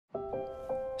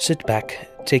Sit back,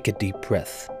 take a deep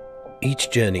breath.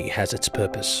 Each journey has its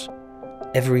purpose.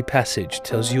 Every passage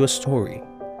tells you a story.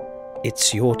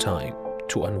 It's your time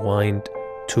to unwind,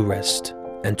 to rest,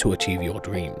 and to achieve your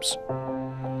dreams.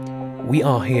 We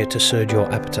are here to surge your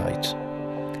appetite.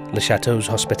 Le Chateau's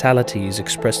hospitality is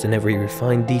expressed in every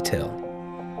refined detail.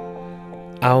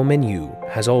 Our menu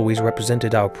has always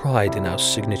represented our pride in our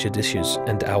signature dishes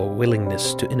and our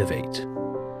willingness to innovate.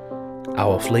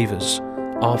 Our flavors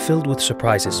are filled with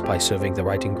surprises by serving the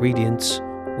right ingredients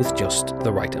with just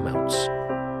the right amounts.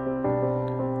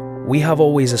 We have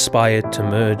always aspired to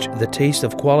merge the taste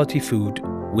of quality food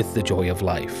with the joy of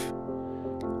life.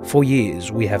 For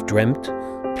years we have dreamt,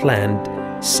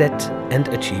 planned, set and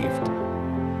achieved.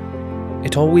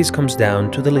 It always comes down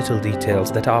to the little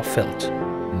details that are felt,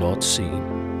 not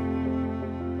seen.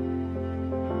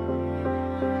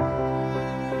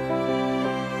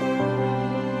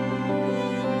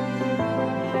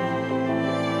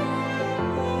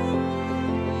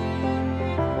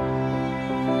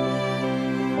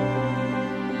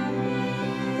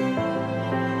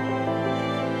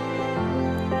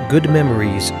 Good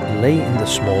memories lay in the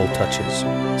small touches,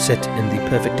 set in the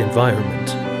perfect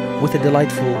environment, with a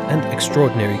delightful and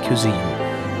extraordinary cuisine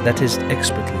that is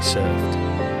expertly served.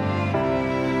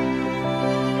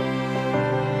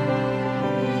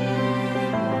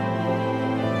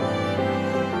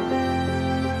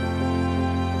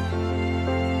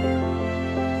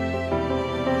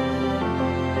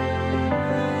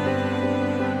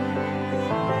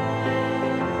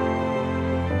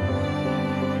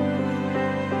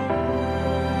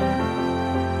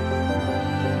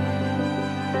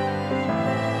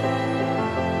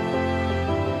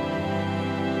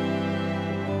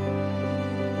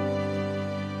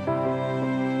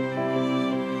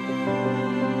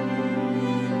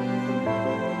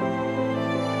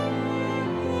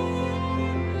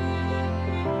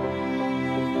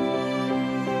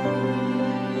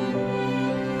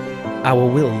 Our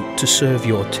will to serve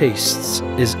your tastes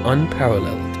is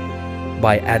unparalleled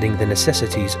by adding the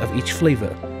necessities of each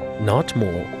flavor, not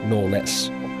more nor less,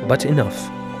 but enough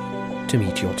to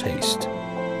meet your taste.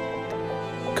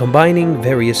 Combining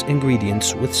various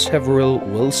ingredients with several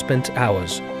well-spent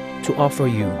hours to offer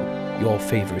you your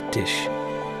favorite dish,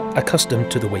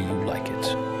 accustomed to the way you like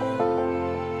it.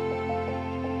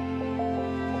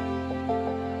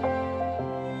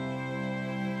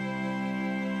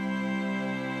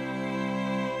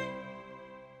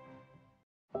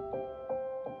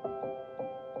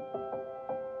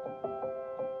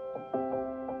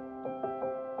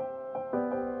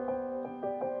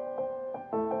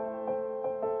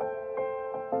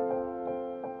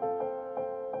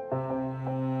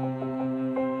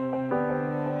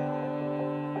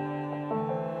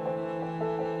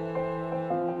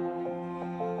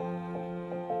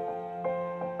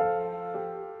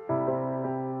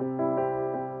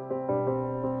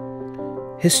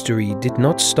 History did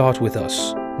not start with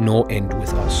us, nor end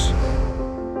with us.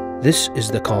 This is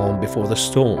the calm before the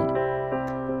storm.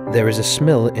 There is a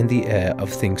smell in the air of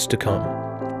things to come.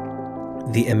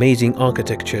 The amazing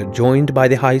architecture joined by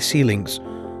the high ceilings,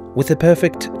 with a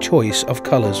perfect choice of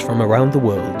colors from around the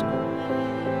world.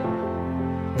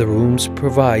 The rooms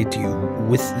provide you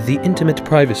with the intimate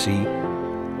privacy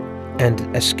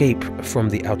and escape from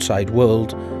the outside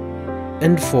world,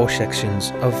 and 4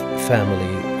 sections of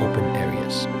family open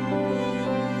areas.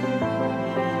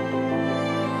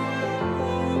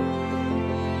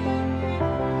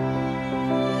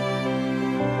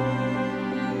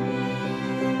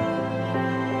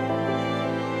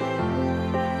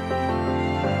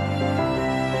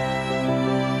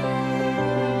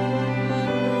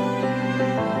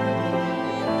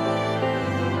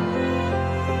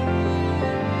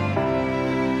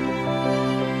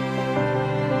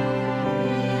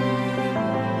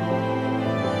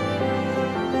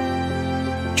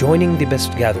 Joining the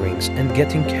best gatherings and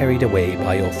getting carried away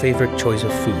by your favorite choice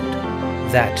of food,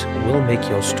 that will make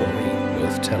your story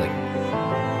worth telling.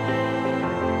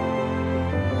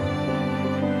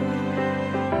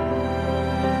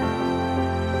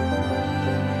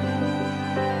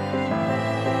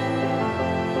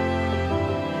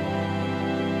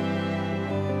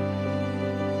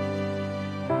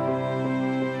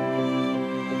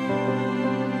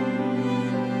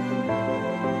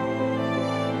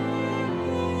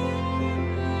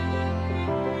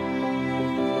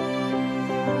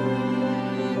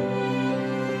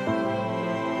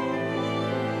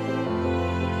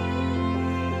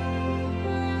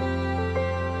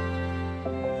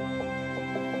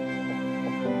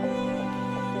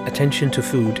 Attention to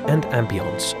food and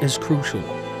ambience is crucial,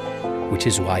 which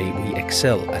is why we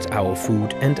excel at our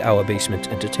food and our basement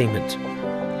entertainment,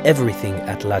 Everything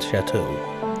at La Chateau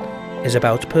is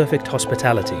about perfect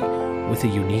hospitality with a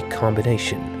unique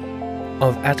combination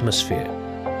of atmosphere,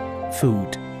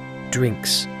 food,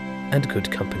 drinks, and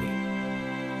good company.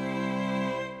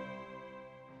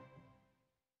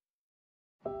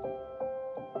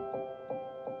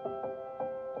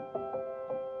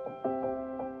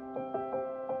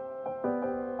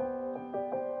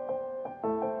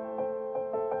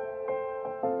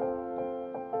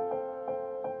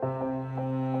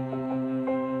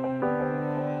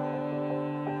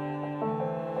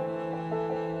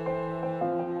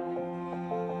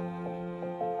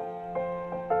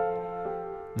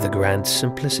 The grand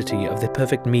simplicity of the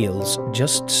perfect meals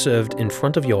just served in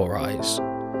front of your eyes,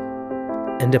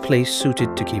 and a place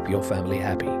suited to keep your family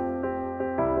happy.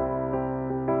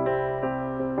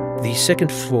 The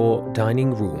second floor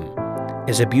dining room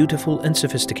is a beautiful and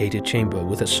sophisticated chamber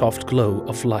with a soft glow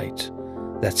of light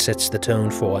that sets the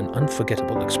tone for an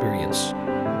unforgettable experience.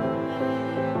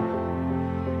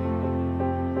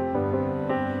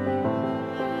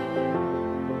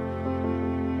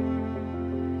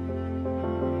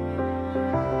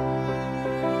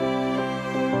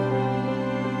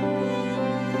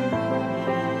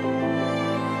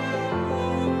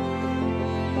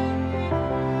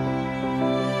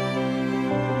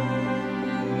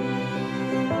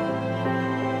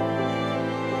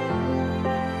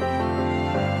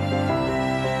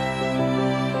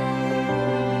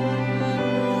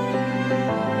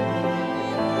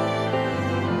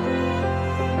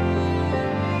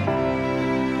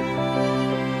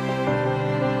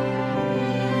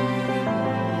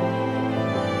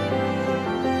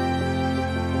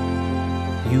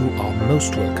 You are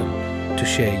most welcome to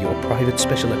share your private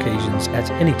special occasions at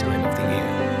any time of the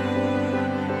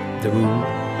year. The room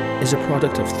is a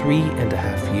product of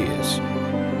 3.5 years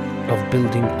of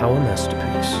building our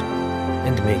masterpiece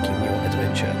and making your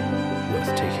adventure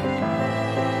worth taking.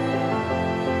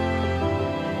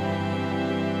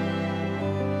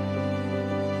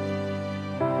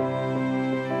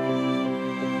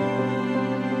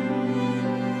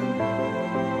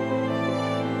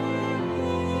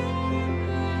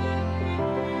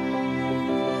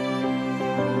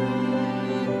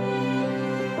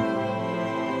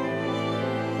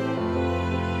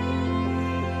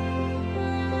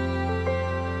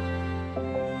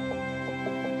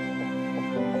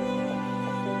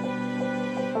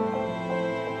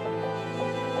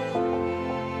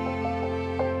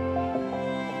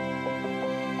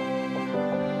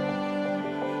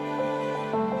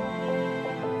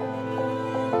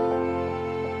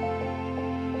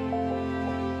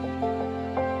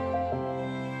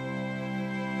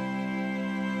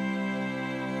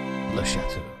 Le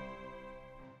Chateau.